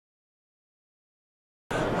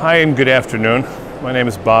Hi and good afternoon. My name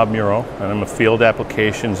is Bob Muro and I'm a field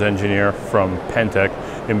applications engineer from Pentec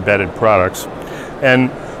Embedded Products. And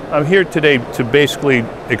I'm here today to basically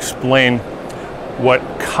explain what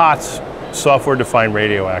COTS software-defined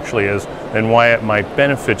radio actually is and why it might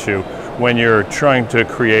benefit you when you're trying to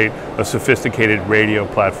create a sophisticated radio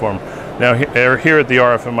platform. Now here at the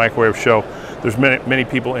RF and Microwave Show, there's many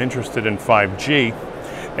people interested in 5G,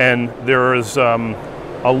 and there is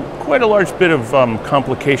quite a large bit of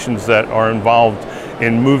complications that are involved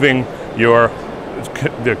in moving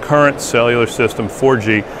the current cellular system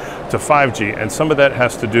 4G to 5G, and some of that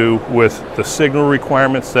has to do with the signal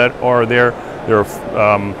requirements that are there.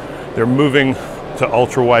 They're moving to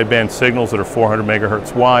ultra-wideband signals that are 400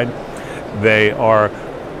 megahertz wide. They are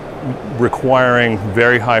requiring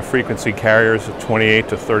very high frequency carriers at 28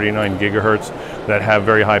 to 39 gigahertz that have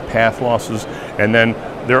very high path losses, and then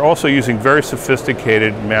they're also using very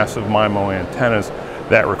sophisticated massive MIMO antennas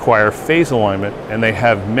that require phase alignment, and they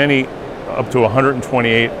have many, up to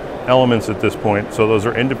 128 elements at this point, so those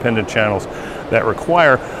are independent channels that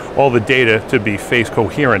require all the data to be phase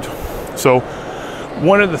coherent. So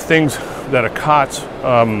one of the things that a COTS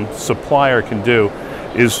supplier can do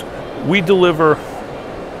is we deliver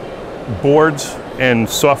boards and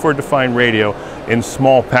software-defined radio in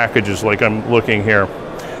small packages like I'm looking here.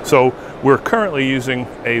 So we're currently using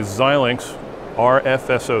a Xilinx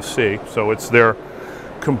RFSoC, so it's their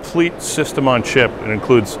complete system on chip. It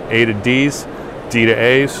includes A to Ds, D to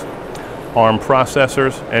As, ARM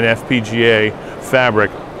processors, and FPGA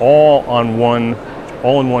fabric, all in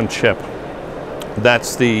one chip.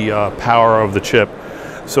 That's the power of the chip.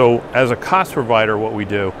 So as a COTS provider, what we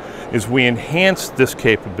do is we enhance this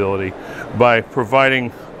capability by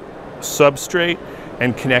providing substrate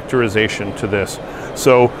and connectorization to this.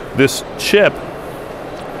 So this chip,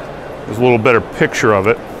 there's a little better picture of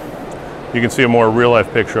it. You can see a more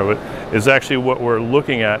real-life picture of it, is actually what we're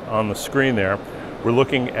looking at on the screen there. We're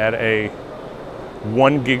looking at a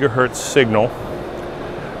 1 gigahertz signal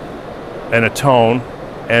and a tone,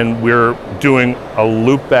 and we're doing a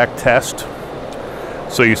loopback test.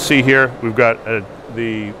 So you see here, we've got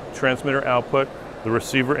the transmitter output, the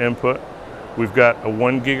receiver input. We've got a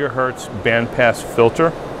 1 gigahertz bandpass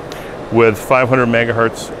filter with 500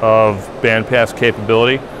 megahertz of bandpass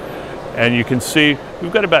capability. And you can see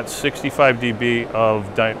we've got about 65 dB of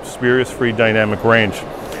spurious-free dynamic range.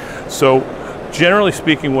 So generally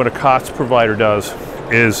speaking, what a COTS provider does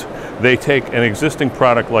is they take an existing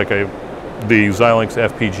product like the Xilinx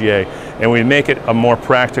FPGA, and we make it a more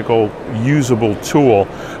practical, usable tool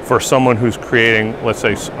for someone who's creating, let's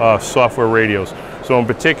say, software radios. So in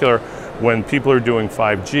particular, when people are doing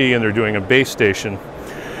 5G and they're doing a base station,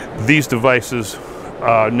 these devices,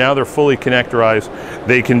 now they're fully connectorized.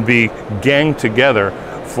 They can be ganged together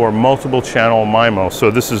for multiple channel MIMO.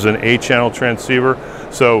 So this is an 8-channel transceiver.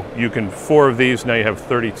 So you can 4 of these, now you have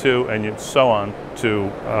 32, and so on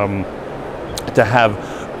to have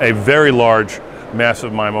a very large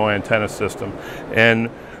massive MIMO antenna system.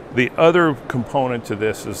 And the other component to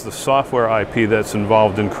this is the software IP that's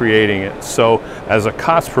involved in creating it. So as a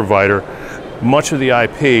COTS provider, much of the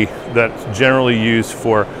IP that's generally used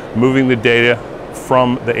for moving the data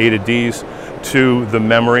from the A to Ds to the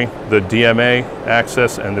memory, the DMA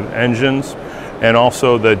access and the engines, and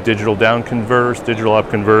also the digital down converters, digital up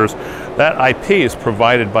converters, that IP is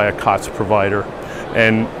provided by a COTS provider.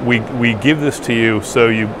 And we give this to you so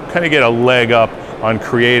you kind of get a leg up on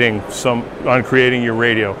creating your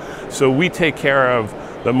radio. So we take care of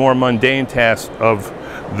the more mundane tasks of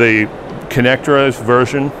the connectorized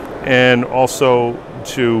version, and also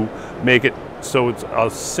to make it so it's a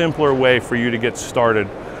simpler way for you to get started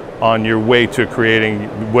on your way to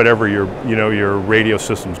creating whatever your radio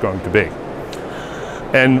system is going to be.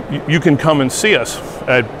 And you can come and see us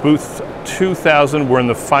at booth 2000. We're in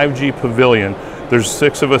the 5G pavilion. There's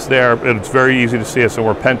 6 of us there, and it's very easy to see us, and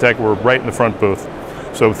we're Pentec, we're right in the front booth.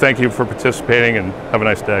 So thank you for participating, and have a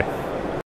nice day.